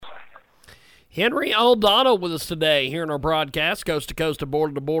Henry Aldana with us today here in our broadcast, coast to coast and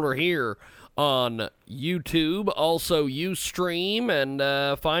border to border here on YouTube. Also, Ustream,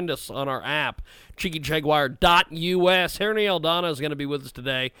 and find us on our app, CheekyJaguar.us. Henry Aldana is going to be with us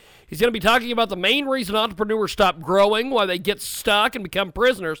today. He's going to be talking about the main reason entrepreneurs stop growing, why they get stuck and become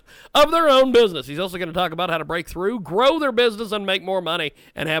prisoners of their own business. He's also going to talk about how to break through, grow their business, and make more money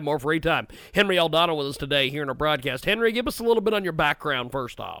and have more free time. Henry Aldana with us today here in our broadcast. Henry, give us a little bit on your background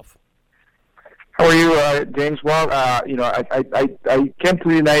first off. How are you, James? Well, I came to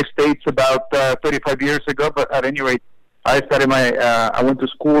the United States about 35 years ago, but at any rate, I went to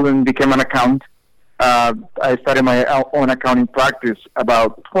school and became an accountant. I started my own accounting practice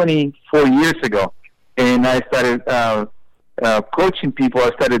about 24 years ago, and I started coaching people.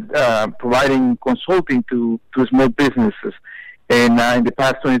 I started providing consulting to small businesses. And in the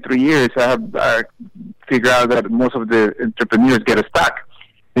past 23 years, I have figured out that most of the entrepreneurs get stuck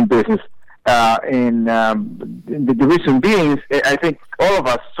in business. And the reason being is, I think all of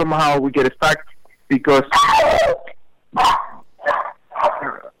us, somehow we get stuck because...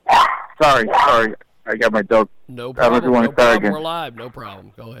 Sorry, I got my dog. No problem, we're live, no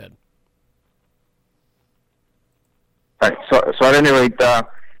problem. Go ahead. All right, so at any rate,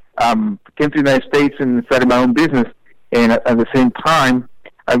 came to the United States and started my own business, and at the same time,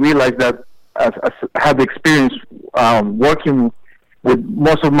 I realized that as I had the experience working with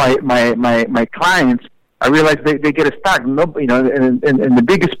most of my clients, I realized they get stuck. And the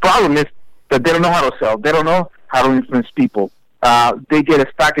biggest problem is that they don't know how to sell. They don't know how to influence people. They get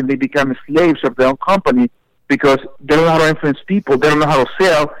stuck and they become slaves of their own company because they don't know how to influence people. They don't know how to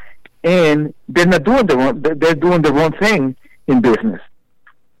sell, and they're not doing they're doing the wrong thing in business.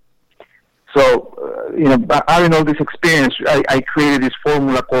 So, having all this experience, I created this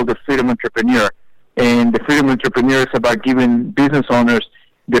formula called the Freedom Entrepreneur. And the Freedom Entrepreneur is about giving business owners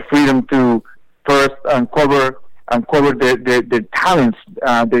the freedom to first uncover their talents,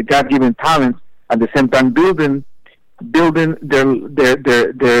 their God-given talents, at the same time building their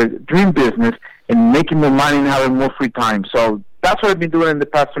dream business and making more money and having more free time. So that's what I've been doing in the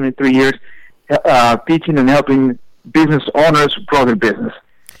past 23 years, teaching and helping business owners grow their business.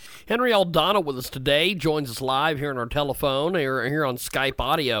 Henry Aldana with us today, joins us live here on our telephone, here on Skype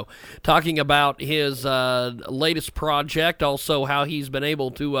audio, talking about his latest project, also how he's been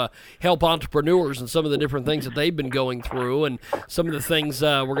able to help entrepreneurs and some of the different things that they've been going through, and some of the things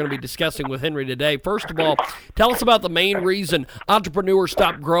we're going to be discussing with Henry today. First of all, tell us about the main reason entrepreneurs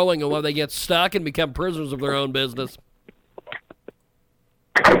stop growing and why they get stuck and become prisoners of their own business.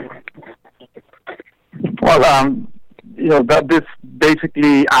 Well, that this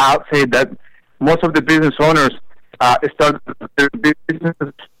basically, I'll say that most of the business owners start their business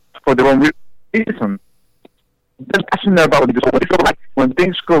for their own reason. They're passionate about it. When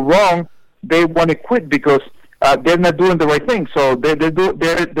things go wrong, they want to quit because they're not doing the right thing. So they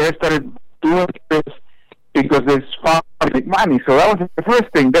started doing this because they're fun to make money. So that was the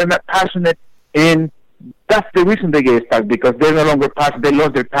first thing. They're not passionate, and that's the reason they get stuck, because they're no longer passionate. They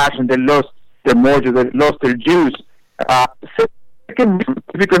lost their passion. They lost their mojo. They lost their juice. Second,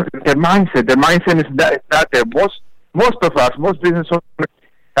 because their mindset is not there. Most of us, most business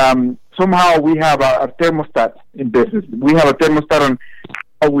owners, somehow we have a thermostat in business. We have a thermostat on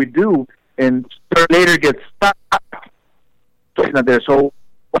how we do, and later get stuck. So it's not there. So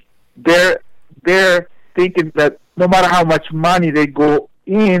they're thinking that no matter how much money they go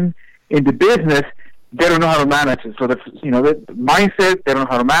in the business, they don't know how to manage it. So the mindset, they don't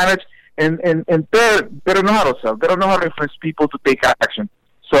know how to manage. And third, they don't know how to sell. They don't know how to influence people to take action.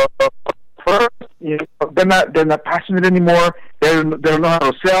 So first, they're not passionate anymore. They don't know how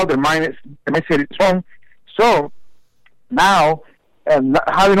to sell. Their mindset is wrong. So now,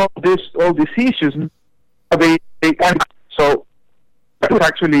 having all these issues, so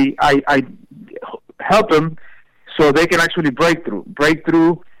actually I help them so they can actually break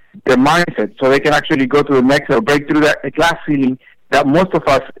through their mindset, so they can actually go to the next level, break through that glass ceiling that most of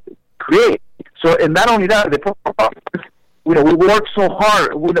us create. So, and not only that, the problem is, we work so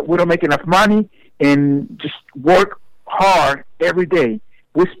hard, we don't make enough money, and just work hard every day.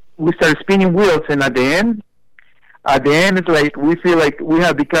 We start spinning wheels, and at the end, it's like we feel like we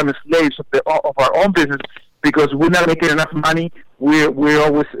have become slaves of our own business because we're not making enough money. We're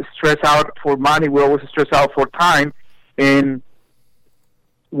always stressed out for money. We're always stressed out for time, and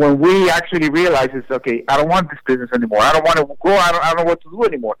when we actually realize it's okay, I don't want this business anymore. I don't want to go. I don't know what to do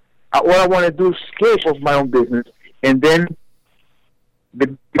anymore. What I want to do is escape of my own business, and then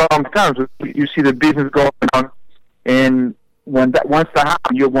the problem comes. You see the business going on, and once that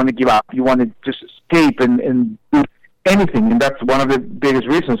happens, you want to give up. You want to just escape and do anything, and that's one of the biggest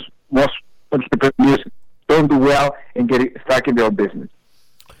reasons most entrepreneurs don't do well and starting their own business.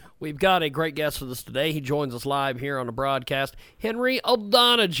 We've got a great guest with us today. He joins us live here on the broadcast. Henry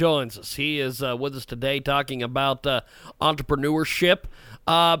Aldana joins us. He is with us today talking about entrepreneurship.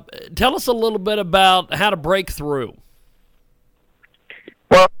 Tell us a little bit about how to break through.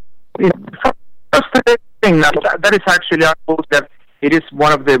 Well, first thing that is actually, I suppose, that it is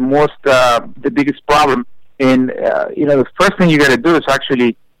one of the most, the biggest problem. And, the first thing you got to do is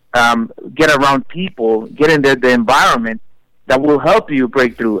actually get around people, get in the environment that will help you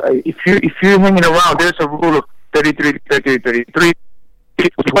break through. If you're hanging around, there's a rule of 33. Who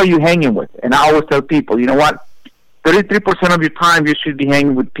are you hanging with? And I always tell people, you know what? 33% of your time you should be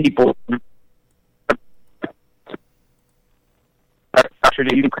hanging with people.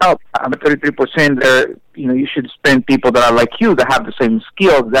 Actually, you help. I'm at 33%. You should spend people that are like you, that have the same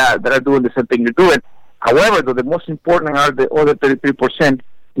skills, that are doing the same thing you're doing. However, though, the most important are the other 33%,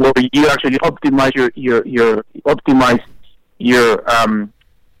 where you actually optimize your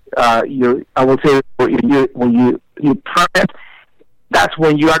I will say when you plan, that's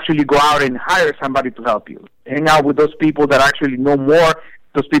when you actually go out and hire somebody to help you. Hang out with those people that actually know more,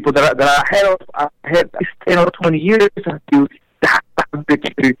 those people that are ahead 10 or 20 years of you.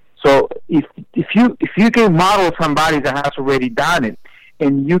 So if you can model somebody that has already done it,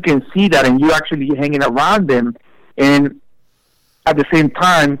 and you can see that, and you actually hanging around them, and at the same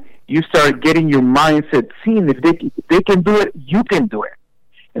time you start getting your mindset seen. If they can do it, you can do it.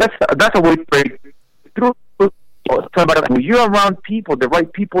 And that's a way to break through. When you're around people, the right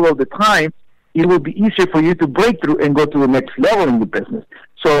people all the time, it will be easier for you to break through and go to the next level in the business.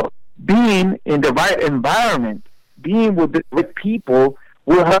 So being in the right environment, being with the right people,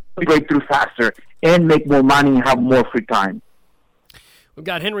 will help you break through faster and make more money and have more free time. We've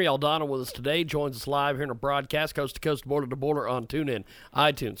got Henry Aldana with us today. Joins us live here in a broadcast, coast to coast, border to border on TuneIn,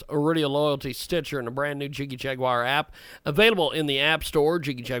 iTunes, Iridia Loyalty, Stitcher, and a brand new Jiggy Jaguar app. Available in the App Store,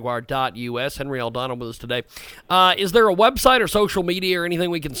 jiggyjaguar.us. Henry Aldana with us today. Is there a website or social media or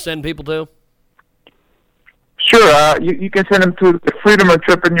anything we can send people to? Sure. You can send them to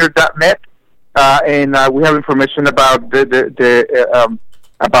freedomentrepreneur.net, and we have information about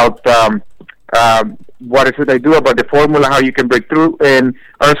what is it I do, about the formula, how you can break through. And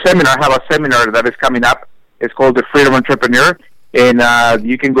our seminar, I have a seminar that is coming up. It's called The Freedom Entrepreneur. And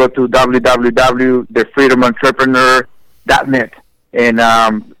you can go to www.thefreedomentrepreneur.net. And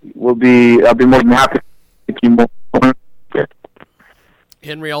I'll be more than happy to keep more.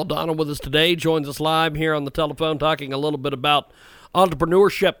 Henry Aldana with us today, joins us live here on the telephone talking a little bit about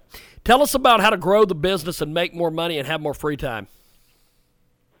entrepreneurship. Tell us about how to grow the business and make more money and have more free time.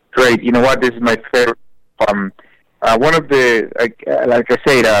 Great. You know what? This is my favorite. One of the, like I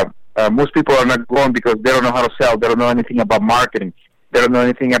said, most people are not going because they don't know how to sell. They don't know anything about marketing. They don't know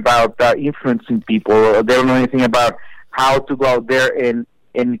anything about influencing people. They don't know anything about how to go out there and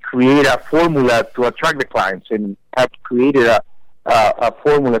create a formula to attract the clients. And have created a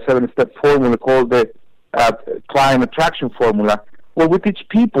formula, 7-step formula called the client attraction formula. Well, we teach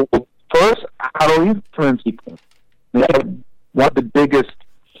people first how to influence people. One of the biggest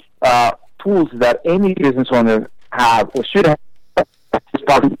tools that any business owner have or should have is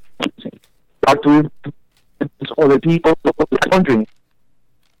start to influence other people wondering.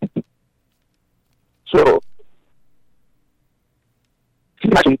 So,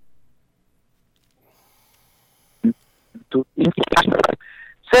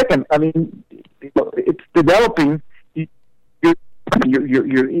 second, I mean, it's developing your I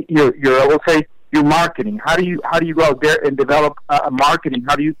will say, your marketing. How do you go out there and develop marketing?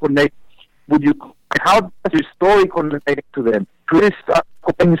 How do you connect with you? How does your story connect to them? Create a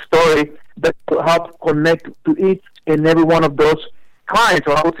story that will help connect to each and every one of those clients,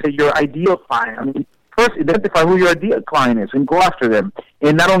 or I would say your ideal client. I mean, first identify who your ideal client is and go after them.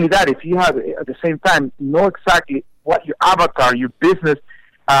 And not only that, if you have at the same time know exactly what your avatar, your business,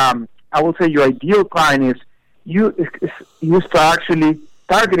 I will say your ideal client is, you start actually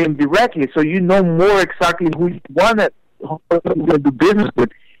targeting directly, so you know more exactly who you want to do business with.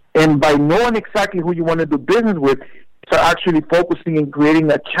 And by knowing exactly who you want to do business with, start actually focusing and creating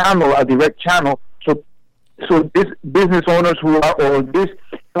a channel, a direct channel. So these business owners or these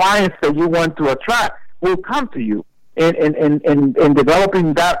clients that you want to attract will come to you. And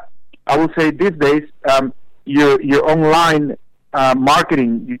developing that, I would say these days, your online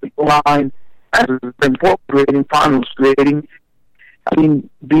marketing, your online, creating funnels, being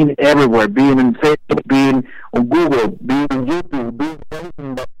everywhere, being in Facebook, being on Google, being on YouTube, being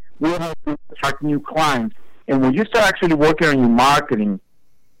anything that will help you attract new clients. And when you start actually working on your marketing,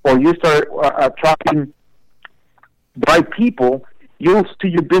 or you start attracting the right people, you'll see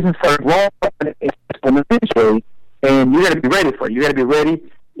your business start growing exponentially, and you got to be ready for it. You got to be ready.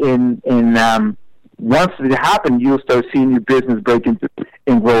 Once it happens, you'll start seeing your business break into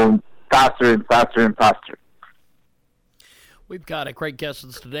and growing faster and faster and faster. We've got a great guest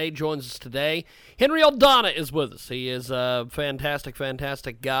with us today, joins us today. Henry Aldana is with us. He is a fantastic,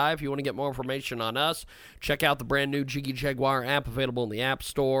 fantastic guy. If you want to get more information on us, check out the brand new Jiggy Jaguar app available in the App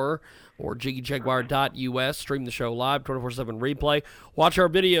Store or jiggyjaguar.us. Stream the show live, 24/7 replay. Watch our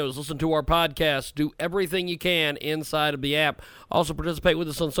videos, listen to our podcasts, do everything you can inside of the app. Also participate with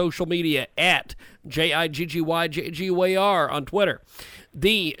us on social media at JIGGYJGUAR on Twitter.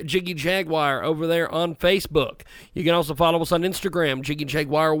 The Jiggy Jaguar over there on Facebook. You can also follow us on Instagram, Jiggy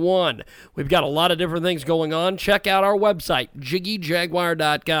Jaguar 1. We've got a lot of different things going on. Check out our website,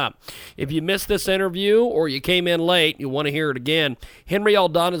 jiggyjaguar.com. If you missed this interview or you came in late, you want to hear it again, Henry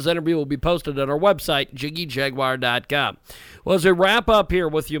Aldana's interview will be posted at our website, jiggyjaguar.com. Well, as we wrap up here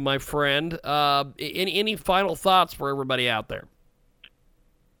with you, my friend, any final thoughts for everybody out there?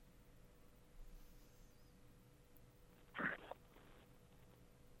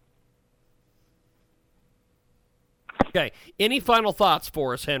 Okay. Any final thoughts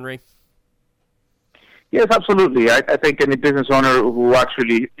for us, Henry? Yes, absolutely. I think any business owner who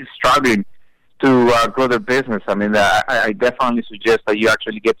actually is struggling to grow their business, I mean, I definitely suggest that you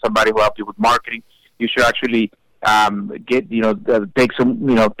actually get somebody who helps you with marketing. You should actually take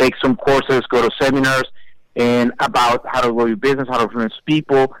some courses, go to seminars, and about how to grow your business, how to influence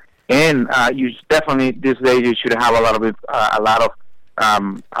people, and you definitely these days you should have a lot of I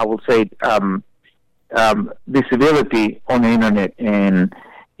will say. Visibility on the internet, and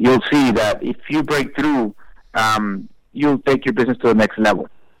you'll see that if you break through, you'll take your business to the next level.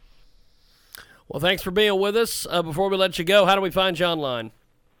 Well, thanks for being with us. Before we let you go, how do we find you online?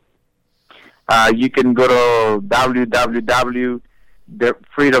 You can go to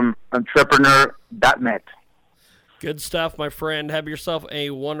www.thefreedomentrepreneur.net. Good stuff, my friend. Have yourself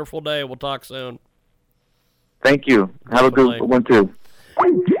a wonderful day. We'll talk soon. Thank you. Have a good one, too.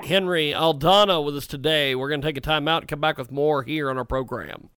 Henry Aldana with us today. We're going to take a time out and come back with more here on our program.